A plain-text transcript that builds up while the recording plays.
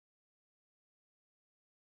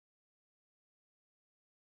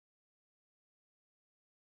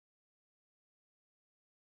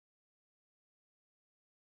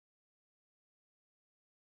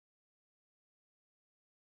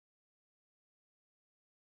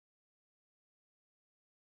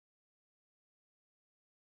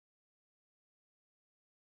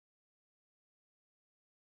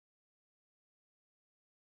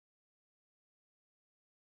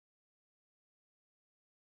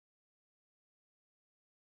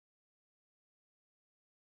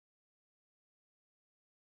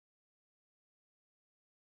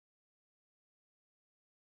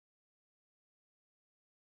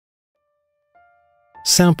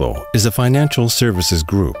Sampo is a financial services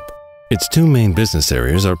group. Its two main business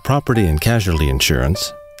areas are property and casualty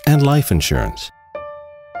insurance and life insurance.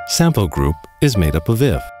 Sampo Group is made up of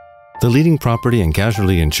If, the leading property and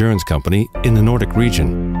casualty insurance company in the Nordic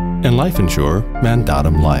region, and life insurer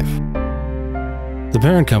Mandatum Life. The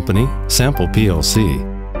parent company, Sampo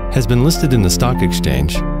plc, has been listed in the stock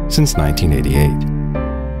exchange since 1988.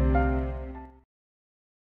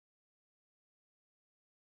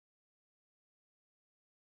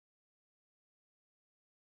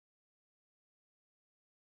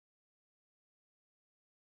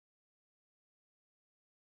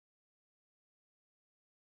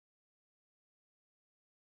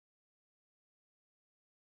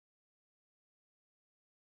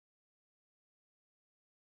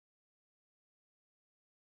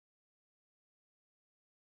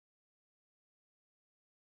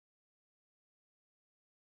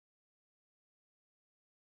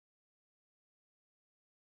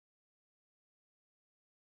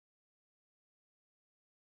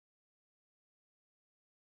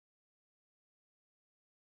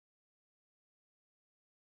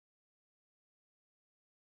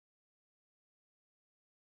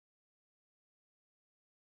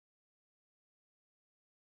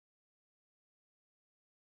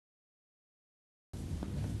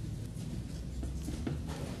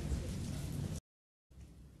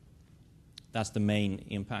 That's the main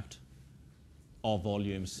impact of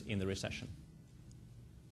volumes in the recession.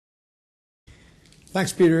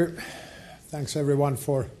 Thanks, Peter. Thanks, everyone,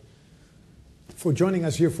 for joining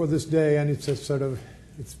us here for this day. And it's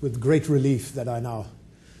with great relief that I now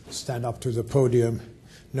stand up to the podium,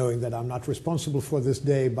 knowing that I'm not responsible for this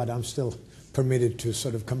day, but I'm still permitted to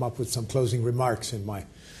sort of come up with some closing remarks in my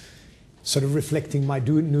sort of reflecting my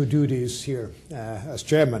new duties here as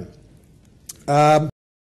chairman.